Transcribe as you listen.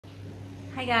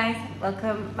Hi guys,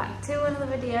 welcome back to another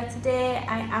video. Today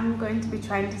I am going to be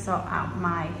trying to sort out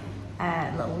my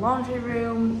little laundry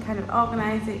room, kind of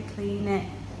organise it, clean it,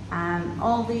 and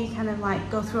all the kind of like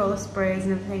go through all the sprays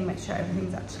and everything, make sure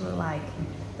everything's actually like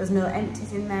there's no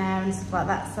empties in there and stuff like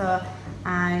that. So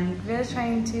I'm really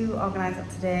trying to organise it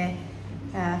today.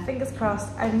 Fingers crossed.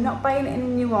 I'm not buying any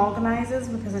new organisers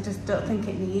because I just don't think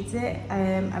it needs it.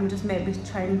 I'm just maybe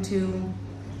trying to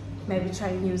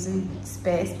try using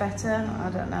space better. I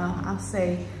don't know, I'll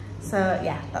see. So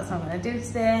yeah, that's what I'm going to do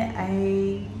today.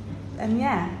 I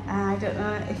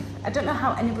don't know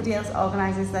how anybody else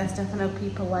organises their stuff. I know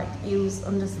people like use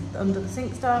under the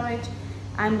sink storage.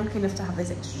 I'm lucky enough to have this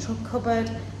extra cupboard,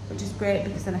 which is great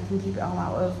because then I can keep it all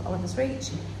out of Oliver's reach.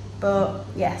 But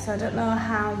yeah, so I don't know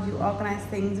how you organise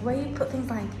things, where you put things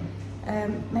like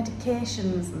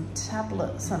medications and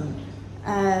tablets and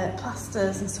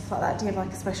plasters and stuff like that. Do you have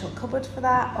like a special cupboard for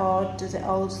that, or does it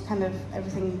all just kind of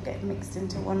everything get mixed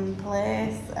into one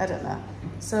place? I don't know.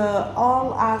 So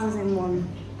all ours is in one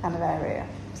kind of area,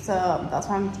 so that's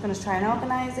why I'm going to try and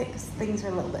organise it, because things are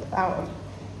a little bit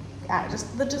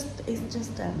it's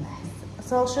just a mess.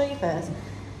 So I'll show you first.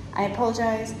 I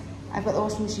apologise, I've got the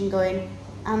washing machine going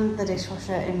and the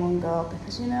dishwasher in one go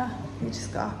because you know you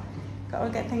just gotta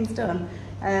get things done.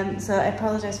 So I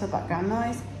apologise for background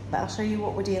noise, but I'll show you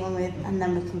what we're dealing with and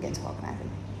then we can get to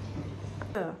organising.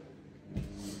 So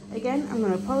again, I'm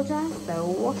going to apologise, the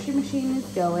washing machine is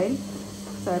going,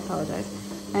 so I apologise.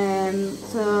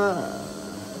 So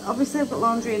obviously I've got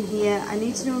laundry in here. I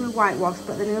need to do a whitewash,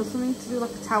 but then I also need to do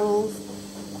like towels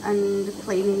and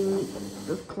cleaning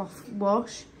the cloth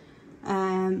wash.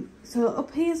 So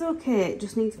up here is okay, it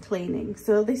just needs cleaning.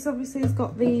 So this obviously has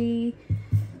got the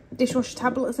dishwasher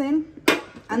tablets in,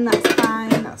 and that's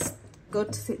fine, that's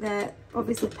good to sit there.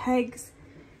 Obviously pegs,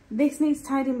 this needs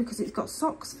tidying because it's got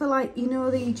socks for, like, you know,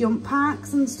 the jump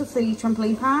parks and stuff, the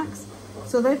trampoline parks.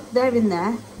 So they're in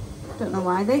there, don't know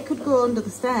why. They could go under the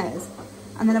stairs.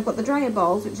 And then I've got the dryer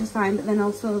balls, which is fine, but then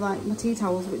also like my tea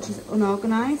towels, which is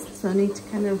unorganised, so I need to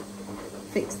kind of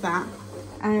fix that.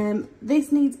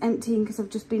 This needs emptying because I've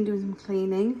just been doing some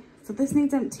cleaning. So this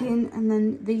needs emptying, and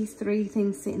then these three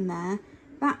things sitting there.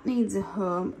 That needs a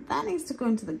home. That needs to go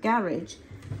into the garage.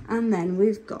 And then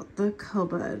we've got the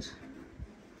cupboard.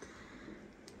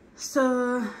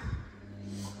 So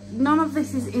none of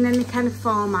this is in any kind of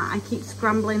format. I keep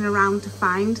scrambling around to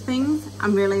find things.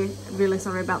 I'm really, really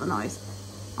sorry about the noise,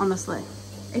 honestly.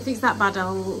 If it's that bad,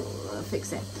 I'll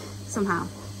fix it somehow.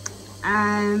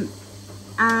 And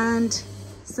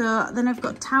so then I've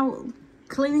got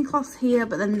cleaning cloths here,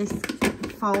 but then this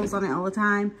falls on it all the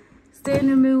time. Stain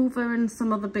remover and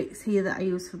some other bits here that I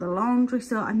use for the laundry.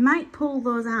 So I might pull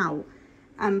those out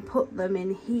and put them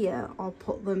in here, or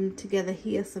put them together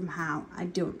here somehow. I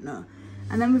don't know.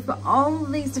 And then we've got all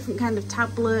these different kind of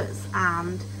tablets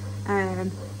and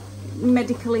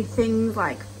medically things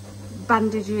like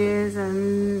bandages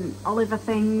and Oliver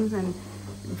things and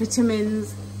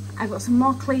vitamins. I've got some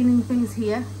more cleaning things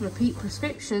here, repeat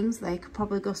prescriptions. They could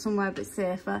probably go somewhere a bit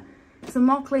safer. Some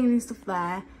more cleaning stuff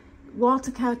there.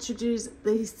 Water cartridges,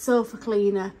 the sofa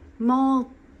cleaner, more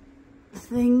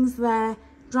things there.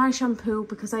 Dry shampoo,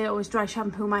 because I always dry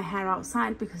shampoo my hair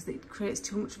outside because it creates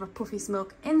too much of a puffy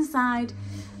smoke inside.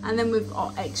 And then we've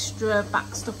got extra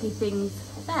backstocky things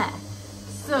there.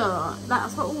 So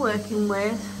that's what we're working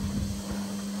with.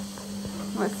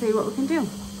 Let's see what we can do.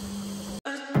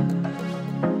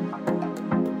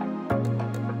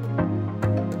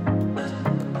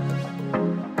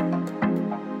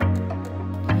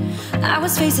 I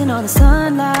was facing all the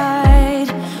sunlight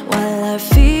while our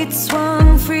feet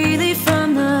swung freely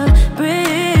from the bridge.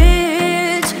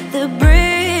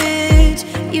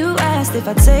 You asked if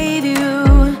I'd save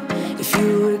you, if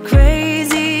you were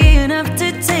crazy enough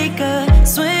to take a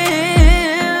swim.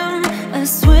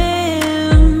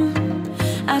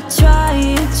 I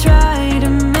try to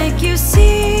make you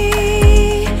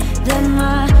see that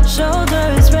my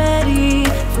shoulder is ready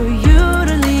for you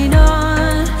to lean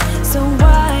on. So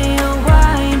why, oh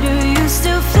why do you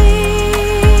still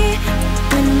flee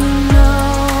when you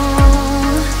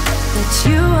know that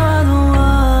you are the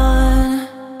one?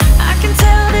 I can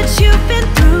tell that you've been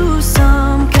through some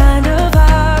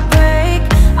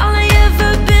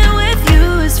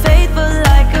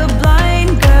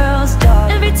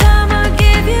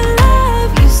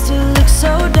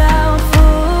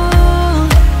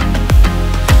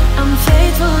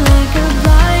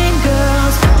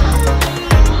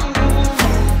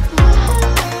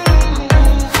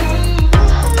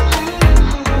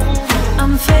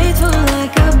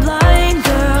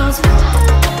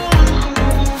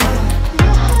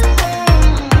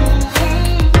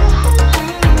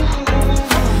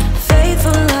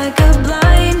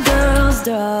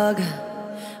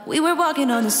We were walking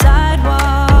on the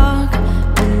sidewalk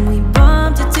when we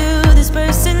bumped into this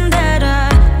person that I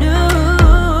knew.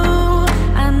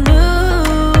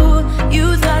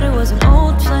 You thought it was an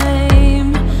old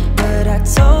flame, but I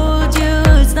told you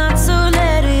it's not, so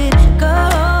let it go.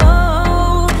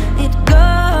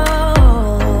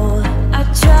 I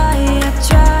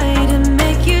tried to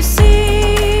make you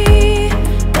see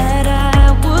that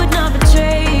I would not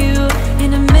betray you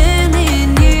in a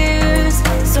million years.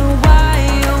 So why,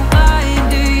 oh why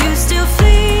do you still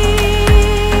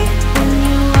flee when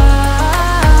you are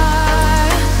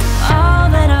all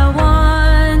that I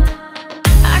want?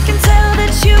 I can tell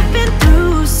that you've been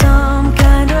through some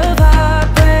kind of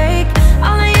heartbreak.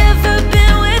 All I ever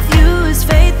been with you is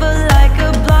faithful like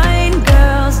a blind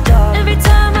girl's dog. Every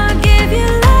time I give you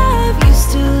love, you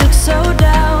still look so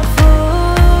doubtful.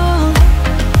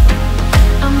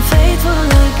 I'm faithful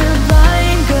like a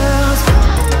blind girl's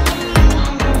dog.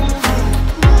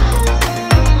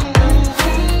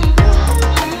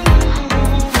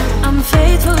 I'm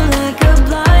faithful like a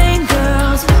blind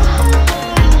girl's dog.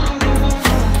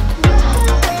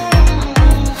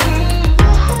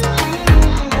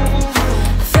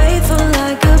 Faithful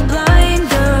like a blind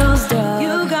girl's dog.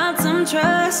 You got some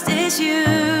trust issues,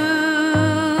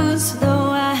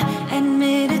 though I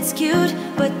admit it's cute,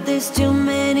 but there's too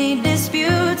many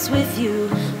disputes with you.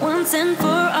 Once and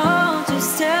for all,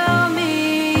 just tell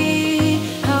me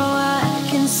how I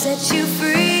can set you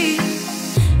free.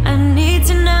 I need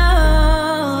to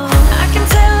know. I can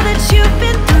tell that you've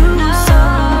been through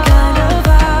some kind of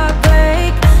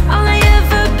heartbreak. All I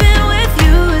ever been with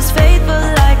you is faithful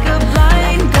like a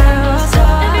blind girl's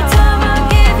dog. Every time I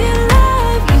give you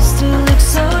love, you still look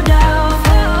so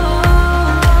doubtful.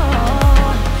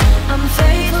 I'm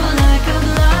faithful like a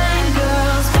blind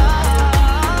girl's dog.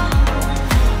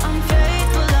 I'm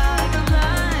faithful like a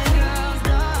blind girl's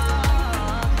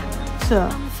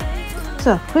dog.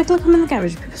 So quick look in the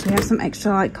garage because we have some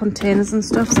extra like containers and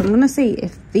stuff. So I'm going to see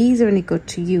if these are any good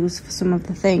to use for some of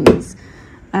the things.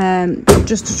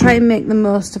 Just to try and make the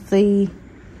most of the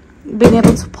being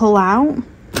able to pull out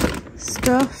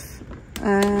stuff.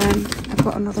 I've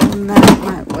got another one there that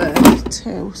might work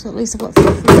too. So at least I've got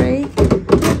 3.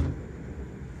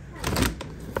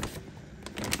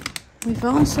 We've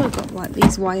also got like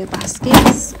these wire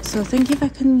baskets. So I think if I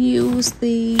can use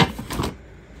the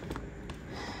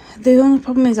only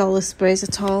problem is all the sprays are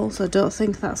tall, so I don't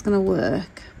think that's going to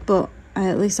work, but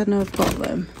at least I know I've got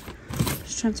them.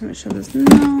 Just trying to make sure there's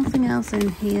nothing else in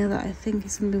here that I think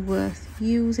is going to be worth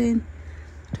using.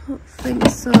 I don't think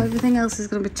so. Everything else is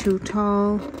going to be too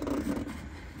tall,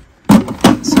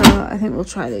 so I think we'll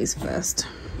try these first.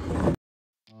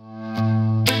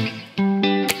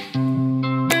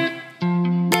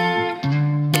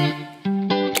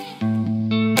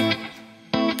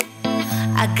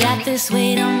 I got this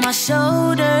weight on my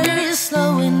shoulders,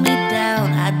 slowing me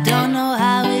down. I don't know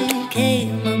how it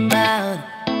came about.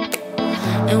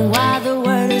 And while the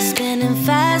world is spinning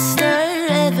faster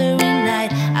every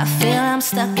night, I feel I'm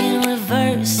stuck in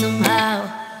reverse somehow.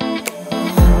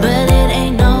 But it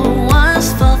ain't no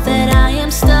one's fault that I am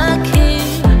stuck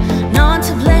here. No one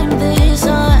to blame this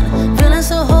on, feeling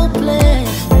so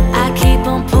hopeless. I keep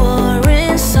on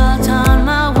pouring salt on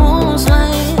my wounds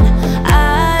when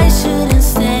I shouldn't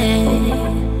stay.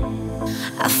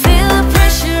 I feel the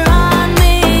pressure on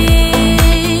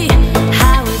me,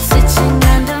 how it's itching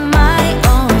under my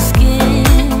own skin.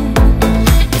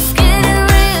 It's getting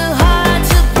real hard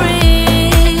to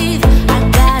breathe. I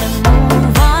gotta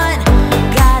move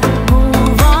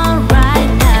on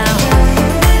right now.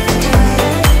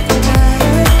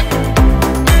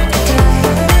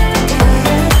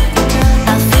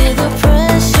 I feel the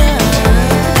pressure.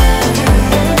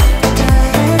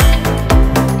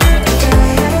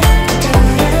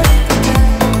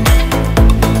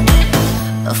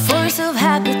 A force of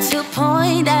habit to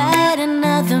point at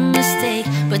another mistake,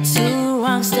 but 2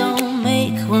 wrongs don't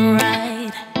make one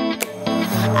right.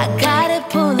 I gotta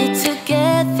pull it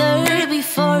together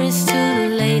before it's too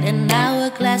late. An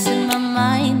hourglass in my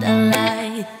mind, a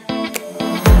light.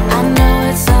 I know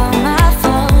it's all my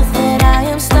fault that I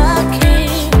am stuck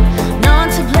here. No one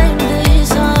to blame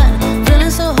this on,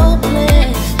 feeling so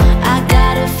hopeless. I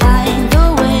gotta find a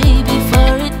way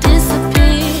before it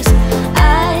disappears.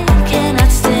 I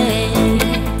cannot stay.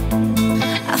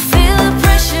 I feel the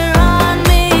pressure on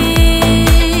me,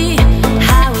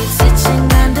 how it's itching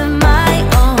under my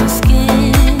own skin.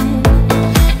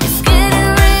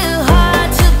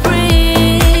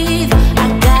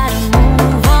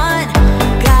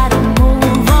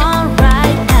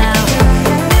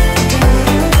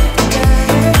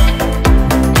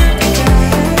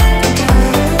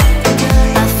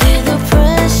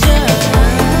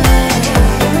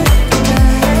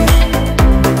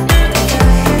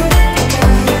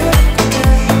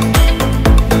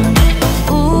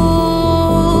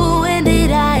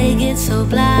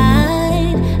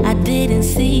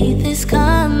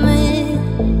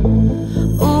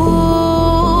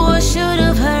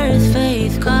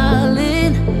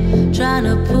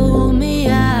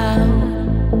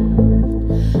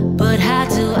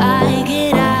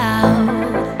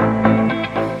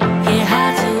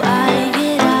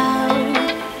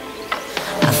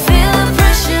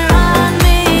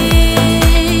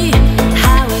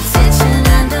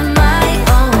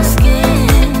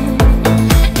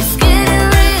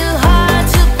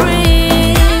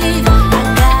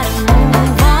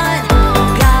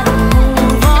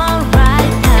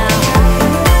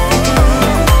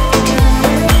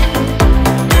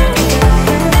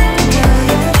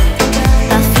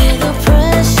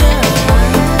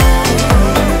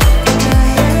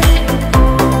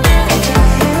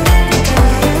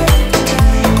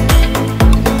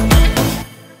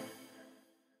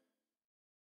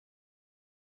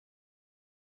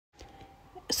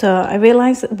 So I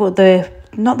realised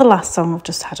that not the last song I've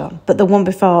just had on, but the one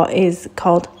before is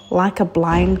called Like a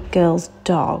Blind Girl's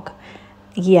Dog.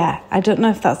 Yeah, I don't know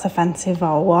if that's offensive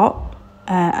or what.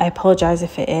 I apologise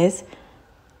if it is.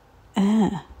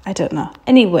 I don't know.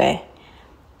 Anyway,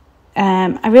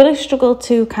 I really struggled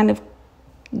to kind of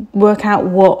work out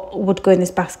what would go in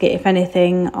this basket, if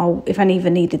anything, or if I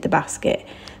even needed the basket.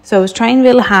 So I was trying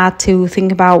really hard to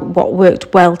think about what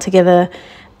worked well together.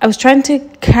 I was trying to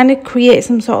kind of create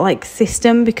some sort of like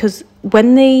system, because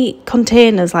when the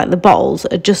containers, like the bottles,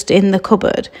 are just in the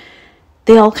cupboard,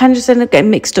 they all kind of just end up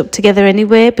getting mixed up together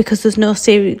anyway, because there's no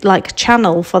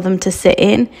channel for them to sit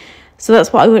in. So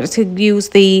that's what I wanted to use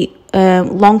the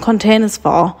long containers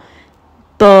for,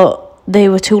 but they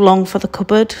were too long for the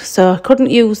cupboard, so I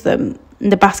couldn't use them.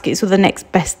 And the baskets were the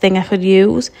next best thing I could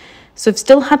use. So I've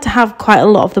still had to have quite a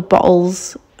lot of the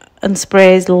bottles and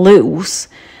sprays loose,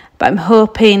 but I'm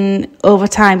hoping over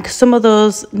time, because some of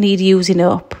those need using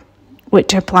up,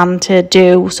 which I plan to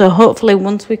do. So hopefully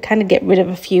once we kind of get rid of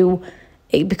a few,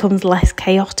 it becomes less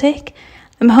chaotic.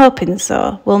 I'm hoping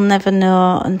so. We'll never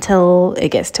know until it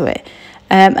gets to it.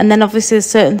 And then obviously there's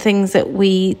certain things that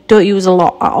we don't use a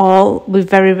lot at all. We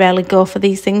very rarely go for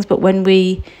these things, but when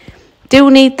we do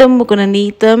need them, we're going to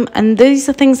need them. And these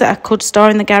are things that I could store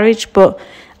in the garage, but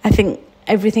I think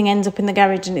everything ends up in the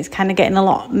garage and it's kind of getting a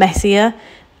lot messier.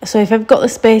 So if I've got the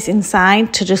space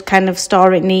inside to just kind of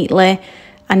store it neatly,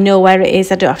 I know where it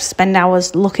is, I don't have to spend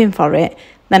hours looking for it,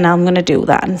 then I'm going to do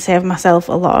that and save myself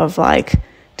a lot of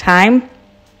time.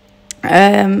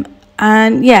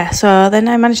 And yeah, so then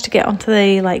I managed to get onto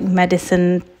the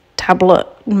medicine tablet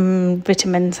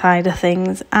vitamin side of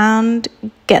things and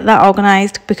get that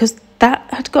organised, because that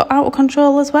had got out of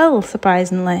control as well,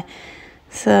 surprisingly.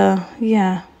 So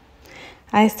yeah,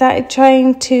 I started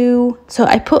so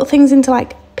I put things into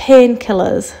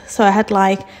painkillers. So I had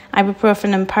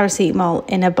ibuprofen and paracetamol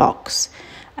in a box.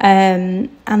 And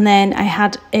then I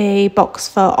had a box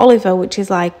for Oliver, which is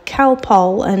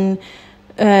Calpol and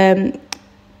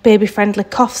baby-friendly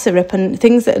cough syrup and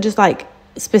things that are just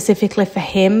specifically for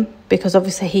him, because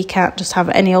obviously he can't just have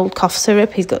any old cough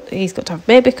syrup. He's got to have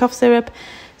baby cough syrup.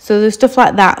 So there's stuff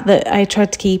like that I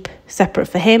tried to keep separate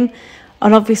for him.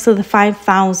 And obviously the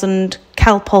 5,000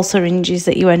 Calpol syringes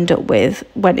that you end up with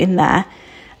went in there.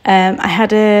 I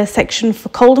had a section for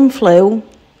cold and flu,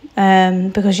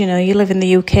 because you live in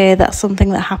the UK, that's something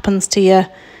that happens to you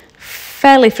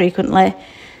fairly frequently.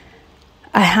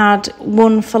 I had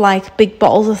one for big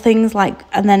bottles of things,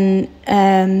 and then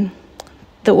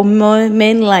that were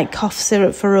mainly cough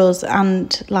syrup for us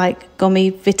and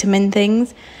gummy vitamin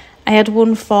things. I had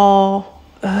one for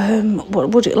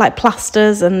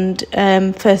plasters and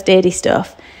first aidy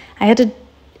stuff. I had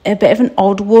a bit of an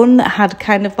odd one that had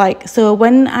kind of so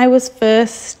when I was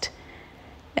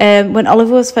when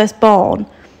Oliver was first born,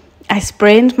 I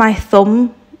sprained my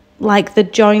thumb, the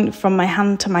joint from my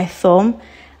hand to my thumb.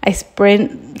 I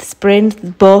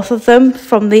sprained both of them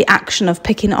from the action of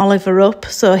picking Oliver up.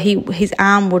 So his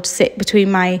arm would sit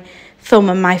between my thumb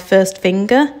and my first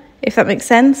finger, if that makes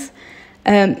sense.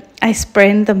 I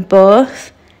sprained them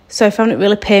both. So I found it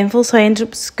really painful. So I ended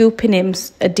up scooping him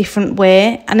a different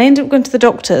way. And I ended up going to the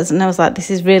doctors and I was like,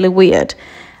 this is really weird.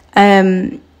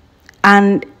 And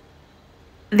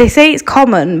they say it's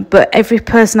common, but every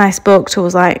person I spoke to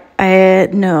was like,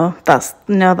 no,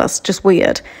 that's just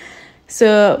weird.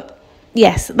 So,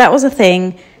 yes, that was a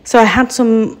thing. So I had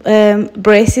some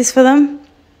braces for them,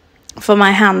 for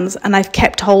my hands, and I've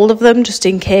kept hold of them just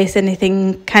in case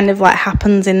anything kind of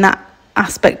happens in that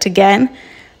aspect again.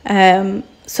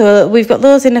 So we've got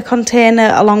those in a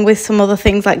container along with some other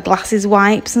things like glasses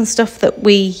wipes and stuff that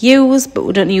we use, but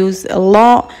we don't use a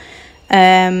lot.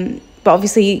 But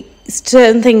obviously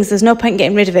certain things, there's no point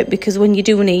getting rid of it, because when you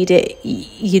do need it,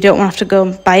 you don't want to have to go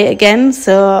and buy it again.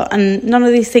 So, and none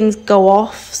of these things go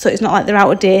off, so it's not like they're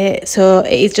out of date. So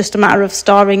it is just a matter of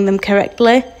storing them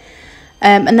correctly.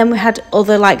 And then we had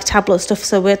other tablet stuff.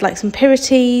 So we had some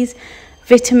Pirites,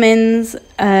 vitamins,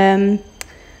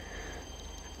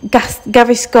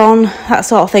 Gaviscon, that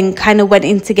sort of thing kind of went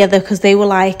in together, because they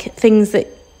were things that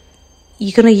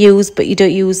you're going to use but you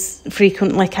don't use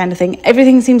frequently kind of thing.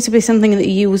 Everything seems to be something that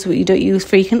you use but you don't use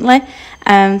frequently.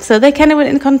 So they kind of went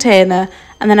in a container,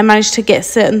 and then I managed to get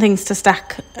certain things to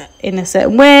stack in a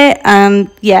certain way, and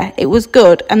yeah, it was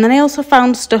good. And then I also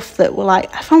found stuff that were I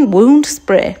found wound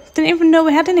spray. Didn't even know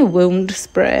we had any wound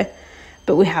spray,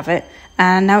 but we have it,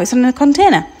 and now it's in a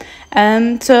container.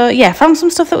 So yeah, found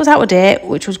some stuff that was out of date,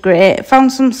 which was great.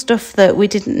 Found some stuff that we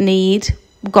didn't need,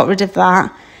 got rid of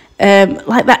that.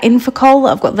 That Infocol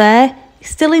that I've got there, it's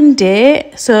still in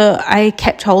date, so I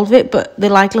kept hold of it, but the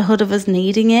likelihood of us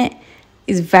needing it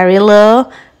is very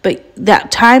low. But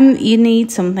that time you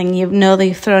need something, you know that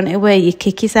you've thrown it away, you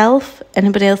kick yourself.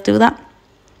 Anybody else do that?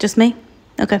 Just me?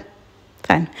 Okay,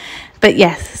 fine. But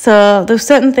yes, so there's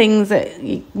certain things that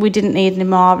we didn't need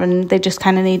anymore, and they just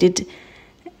kind of needed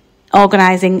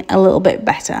organising a little bit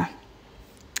better.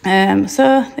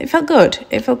 So it felt good.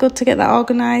 It felt good to get that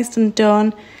organised and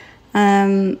done,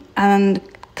 and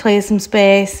clear some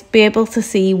space, be able to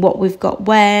see what we've got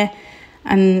where,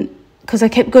 and because I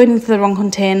kept going into the wrong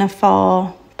container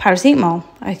for paracetamol.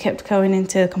 I kept going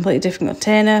into a completely different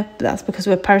container, but that's because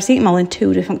we had paracetamol in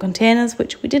 2 different containers,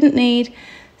 which we didn't need.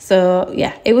 So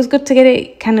yeah, it was good to get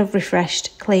it kind of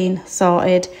refreshed, clean,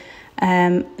 sorted,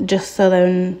 just so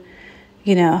then,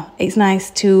 you know, it's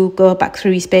nice to go back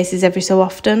through your spaces every so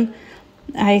often.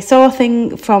 I saw a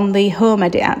thing from the Home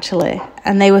Edit actually,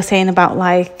 and they were saying about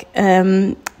like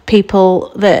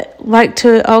people that like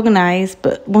to organise,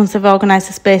 but once they've organised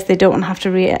a space, they don't want to have to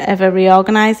ever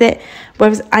reorganise it.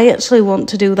 Whereas I actually want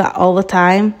to do that all the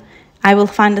time. I will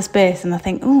find a space and I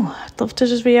think, oh, I'd love to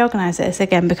just reorganise this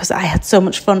again because I had so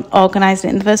much fun organising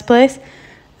it in the first place.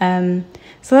 So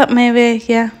that maybe,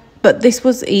 yeah. But this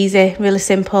was easy, really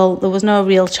simple. There was no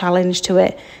real challenge to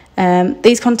it.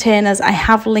 These containers, I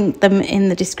have linked them in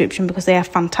the description because they are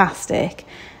fantastic.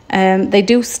 They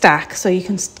do stack, so you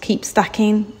can keep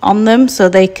stacking on them, so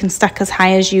they can stack as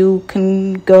high as you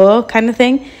can go, kind of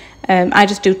thing. I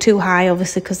just do 2 high,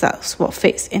 obviously, because that's what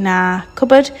fits in our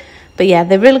cupboard. But yeah,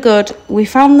 they're really good. Corey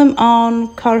found them on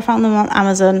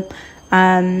Amazon,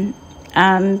 and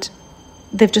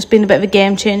they've just been a bit of a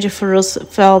game changer for us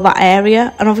for that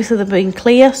area. And obviously they've been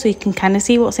clear, so you can kind of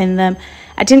see what's in them.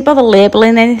 I didn't bother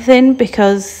labelling anything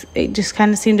because it just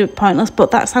kind of seemed a bit pointless,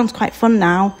 but that sounds quite fun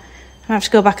now. I have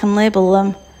to go back and label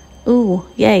them. Ooh,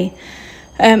 yay.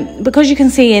 Because you can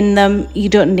see in them, you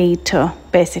don't need to,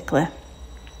 basically.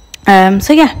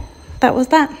 So yeah, that was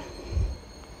that.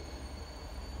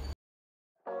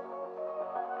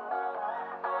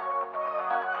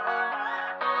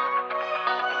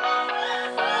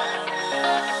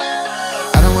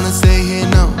 I don't wanna stay here,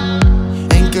 no.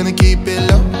 Ain't gonna keep it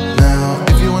low now.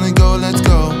 If you wanna go, let's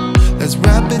go. Let's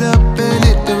wrap it up and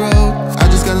hit the road. I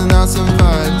just got an awesome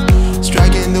vibe,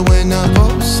 striking the winner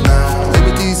post now.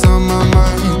 Liberty's on my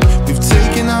mind. We've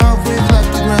taken off, we've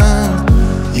left the ground.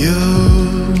 You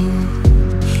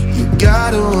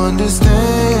gotta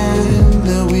understand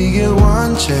that we get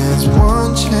one chance,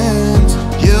 one chance.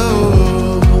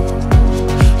 You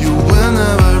will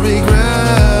never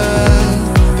regret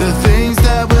the things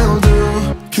that we'll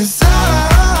do. 'Cause I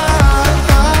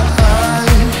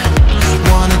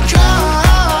wanna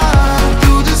drive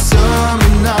through the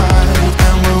summer night.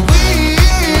 And when we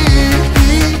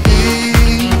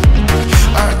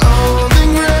are old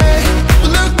and gray,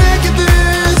 we'll look back at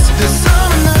this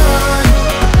summer night.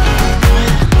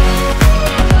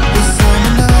 This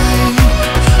summer night,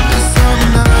 this summer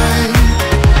night.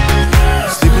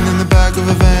 Sleeping in the back of a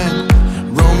van,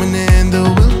 roaming in the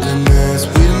wilderness.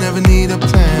 We don't ever need a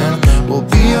plan. We'll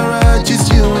be alright,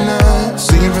 just you and I.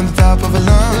 Singing from the top of our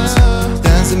lungs,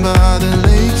 dancing by the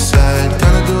lakeside.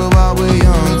 Gonna do it while we're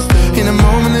young. In a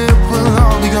moment it will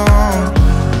all be gone.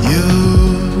 You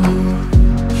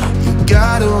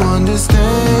gotta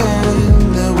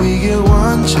understand that we get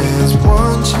one chance,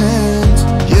 one chance.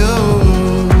 You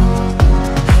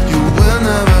will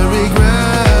never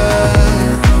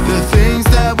regret the things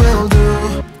that we'll do.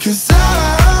 'Cause I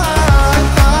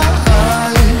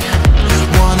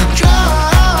wanna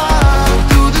drive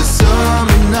through the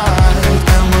summer night.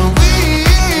 And when we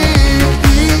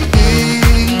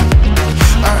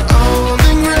are old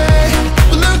and gray,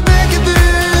 we'll look back at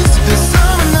this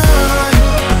summer night.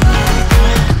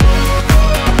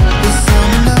 This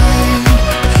summer night,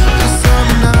 this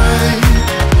summer night.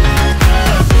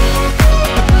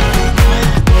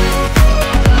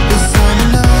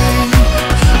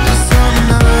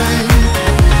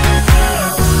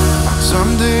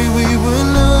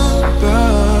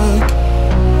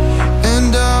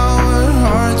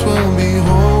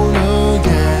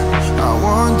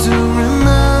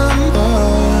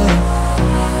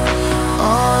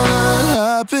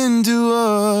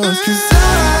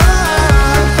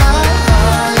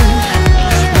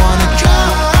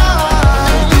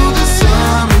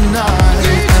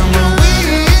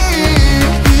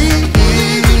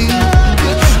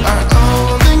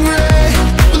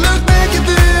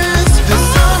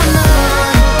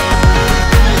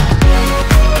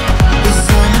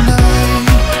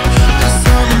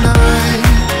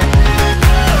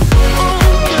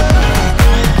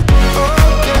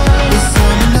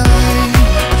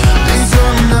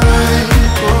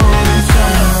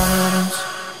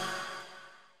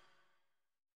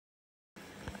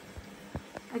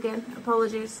 again,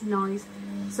 apologies, noise.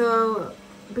 So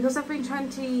because I've been trying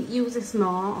to use this more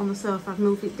on the sofa, I've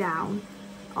moved it down.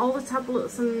 All the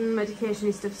tablets and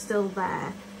medication stuff still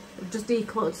there. I've just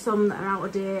decluttered some that are out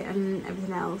of date and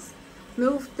everything else.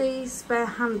 Moved these spare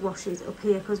hand washes up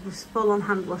here because we're full on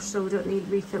hand wash, so we don't need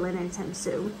refilling anytime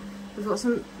soon. We've got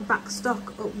some back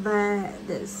stock up there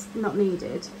that's not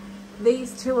needed.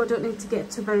 These two I don't need to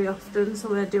get to very often, so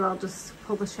when I do I'll just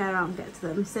pull the chair out and get to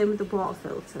them. Same with the water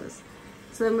filters.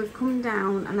 So then we've come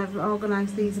down and I've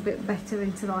organised these a bit better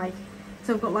into like,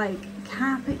 so I've got like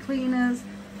carpet cleaners,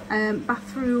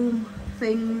 bathroom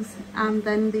things, and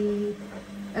then the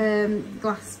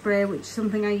glass spray, which is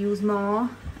something I use more,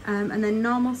 and then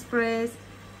normal sprays,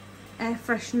 air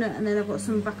freshener, and then I've got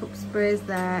some backup sprays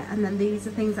there, and then these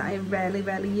are things that I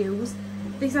rarely use.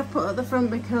 These I've put at the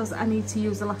front because I need to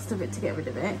use the last of it to get rid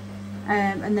of it,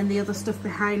 and then the other stuff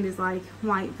behind is like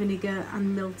white vinegar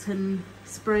and Milton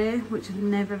spray, which I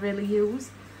never really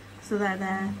use, so they're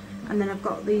there. And then I've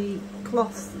got the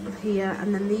cloths here,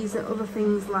 and then these are other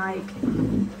things like,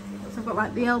 so I've got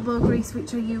like the elbow grease,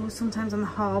 which I use sometimes on the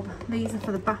hob. These are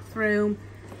for the bathroom.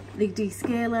 The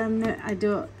descaler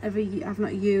I've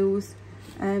not used,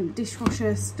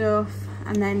 dishwasher stuff,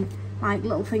 and then like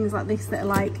little things like this that are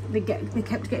like they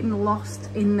kept getting lost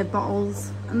in the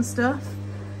bottles and stuff.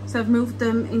 So I've moved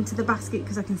them into the basket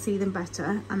because I can see them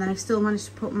better, and then I've still managed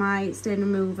to put my stain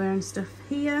remover and stuff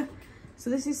here. So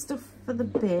this is stuff for the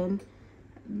bin.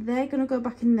 They're gonna go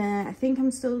back in there. I think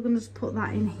I'm still gonna just put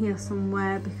that in here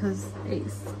somewhere because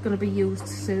it's gonna be used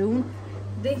soon.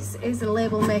 This is a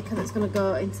label maker that's going to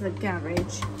go into the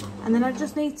garage, and then I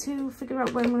just need to figure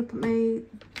out where I'm going to put my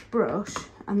brush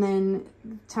and then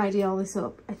tidy all this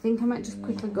up. I think I might just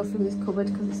quickly go through this cupboard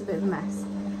because it's a bit of a mess,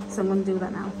 so I'm going to do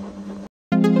that now.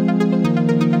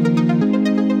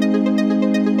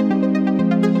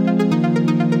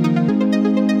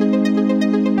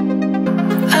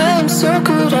 I'm so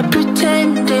good at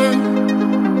pretending,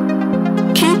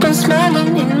 keep on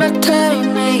smiling in my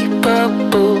tiny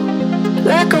bubble,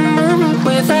 like a movie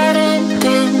without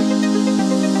ending,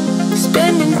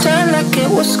 spending time like it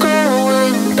was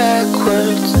going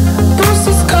backwards.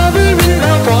 Posters covering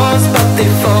my walls, but they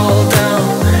fall down,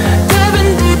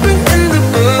 diving deeper in the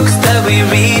books that we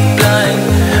read blind,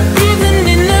 breathing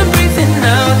in and breathing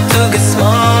out to get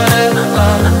smarter,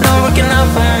 not working out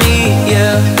for me,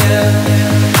 yeah.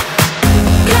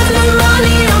 Got no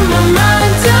money on my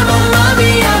mind, tell my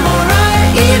mommy I'm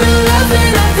alright, even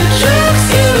laughing at the jokes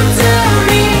you tell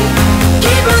me.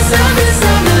 Keep myself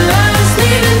inside the lines,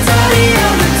 neat and tidy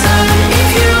all the time. If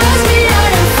you ask me, I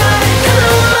am fine. Got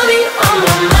no money on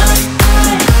my mind.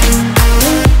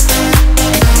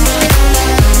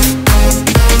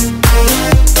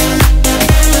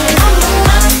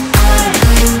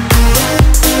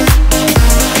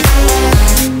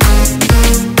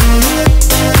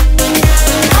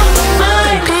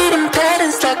 Repeating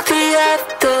patterns like the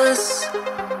others,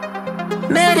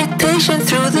 meditation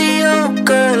through the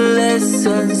yoga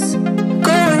lessons,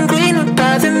 going greener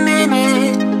by the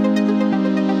minute.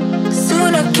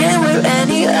 Soon I can't wear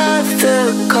any other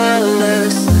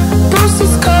colors.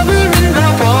 Posters covering my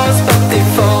walls, but they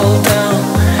fall down,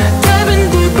 diving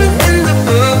deeper in the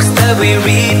books that we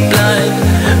read blind,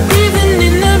 breathing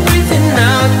in and breathing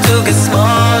out to get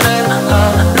smarter,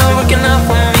 not working out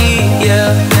for me,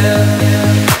 yeah.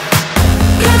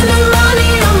 Got no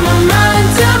money on my mind,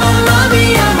 tell my mommy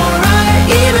I'm alright,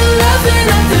 even laughing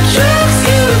at the jokes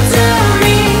you tell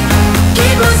me.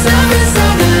 Keep myself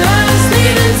inside the lines,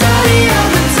 neat and tidy all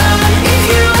the time. If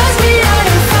you ask me, I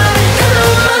am fine. Got no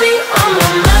money on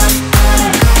my mind.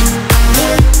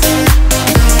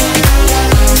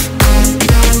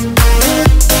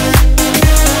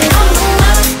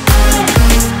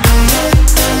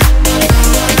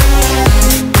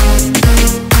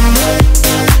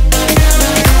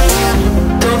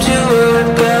 Don't you worry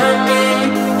about me,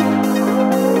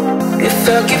 if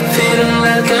I keep feeling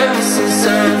like I'm missing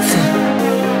something.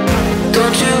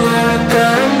 Don't you worry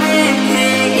about me,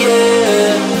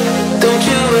 yeah. Don't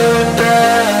you worry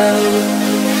about it.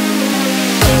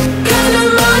 Got no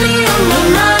money on my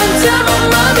mind, tell my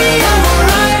mommy I'm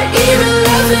alright, even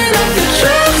laughing at the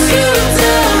jokes you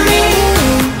tell me.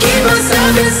 Keep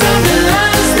myself inside the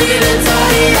lines, neat and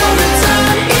tidy all the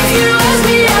time. If you ask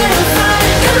me, I am fine.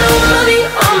 Got no money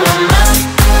on my mind.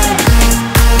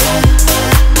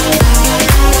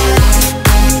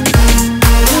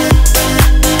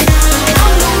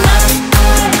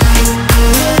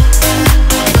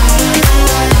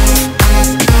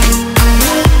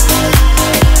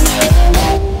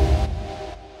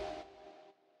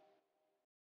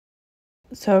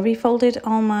 So I refolded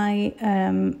all my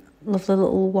lovely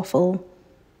little waffle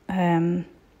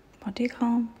what do you call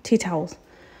them? Tea towels.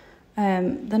 They're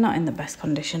not in the best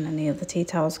condition, any of the tea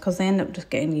towels, because they end up just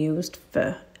getting used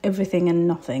for everything and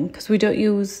nothing, because we don't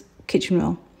use kitchen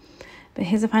roll. But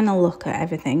here's a final look at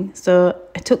everything. So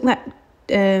I took that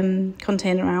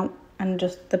container out and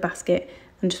just the basket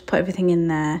and just put everything in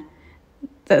there.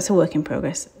 That's a work in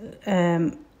progress.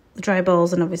 The dry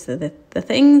balls and obviously the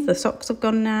things, the socks have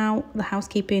gone now, the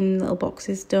housekeeping little box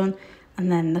is done,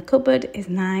 and then the cupboard is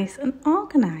nice and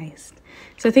organised.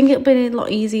 So I think it'll be a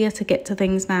lot easier to get to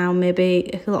things now,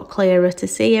 maybe a lot clearer to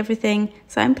see everything,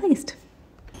 so I'm pleased.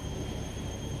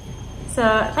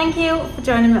 So thank you for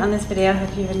joining me on this video. I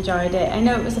hope you've enjoyed it. I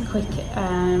know it was a quick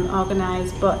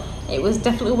organised, but it was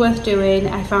definitely worth doing.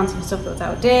 I found some stuff that was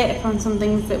out of date. I found some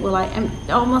things that were like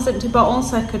almost empty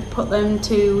bottles, so I could put them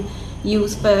to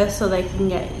use first so they can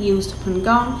get used up and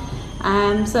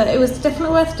gone. So it was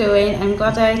definitely worth doing. I'm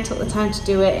glad I took the time to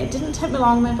do it. It didn't take me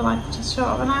long, maybe like just short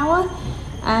of an hour.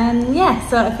 Yeah,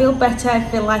 so I feel better. I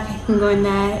feel like I can go in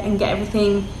there and get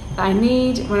everything that I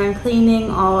need when I'm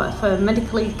cleaning or for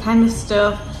medically kind of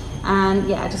stuff, and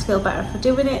yeah, I just feel better for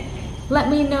doing it. Let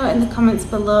me know in the comments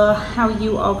below how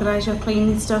you organise your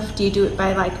cleaning stuff. Do you do it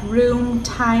by like room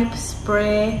type,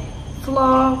 spray,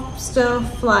 floor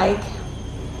stuff? Like,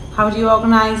 how do you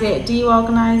organise it? Do you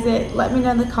organise it? Let me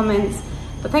know in the comments.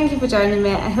 But thank you for joining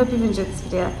me. I hope you've enjoyed this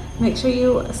video. Make sure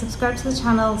you subscribe to the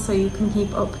channel so you can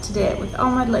keep up to date with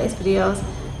all my latest videos,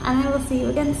 and I will see you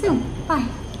again soon. Bye.